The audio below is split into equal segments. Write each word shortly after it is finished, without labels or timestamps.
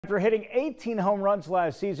After hitting 18 home runs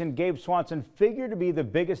last season, Gabe Swansen figured to be the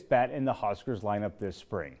biggest bat in the Huskers lineup this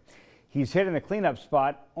spring. He's hit in the cleanup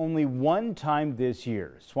spot only one time this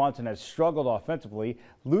year. Swansen has struggled offensively,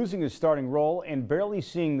 losing his starting role and barely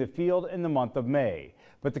seeing the field in the month of May.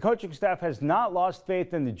 But the coaching staff has not lost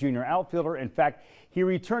faith in the junior outfielder. In fact, he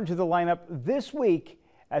returned to the lineup this week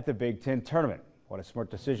at the Big Ten tournament. What a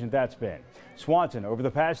smart decision that's been. Swansen, over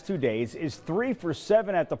the past 2 days, is 3 for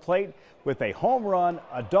 7 at the plate with a home run,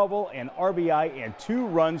 a double, an RBI, and 2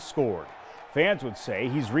 runs scored. Fans would say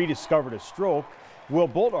he's rediscovered his stroke. Will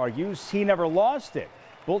Bolt argues he never lost it.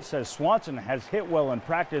 Bolt says Swansen has hit well in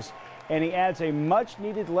practice, and he adds a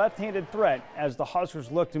much-needed left-handed threat as the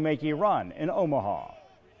Huskers look to make a run in Omaha.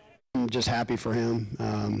 I'm just happy for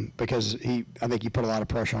him because I think he put a lot of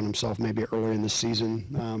pressure on himself maybe earlier in the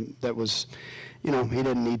season. That was, he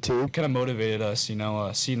didn't need to. It kind of motivated us,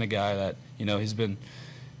 seeing a guy that, he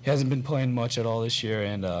hasn't been playing much at all this year,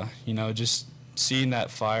 and, just seeing that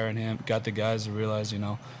fire in him got the guys to realize,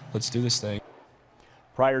 let's do this thing.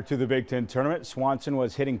 Prior to the Big Ten tournament, Swansen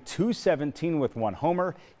was hitting .217 with 1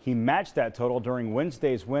 homer. He matched that total during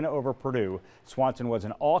Wednesday's win over Purdue. Swansen was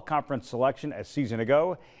an all-conference selection a season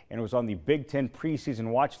ago and was on the Big Ten preseason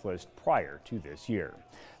watch list prior to this year.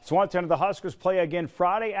 Swansen and the Huskers play again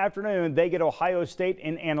Friday afternoon. They get Ohio State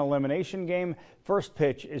in an elimination game. First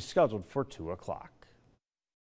pitch is scheduled for 2 o'clock.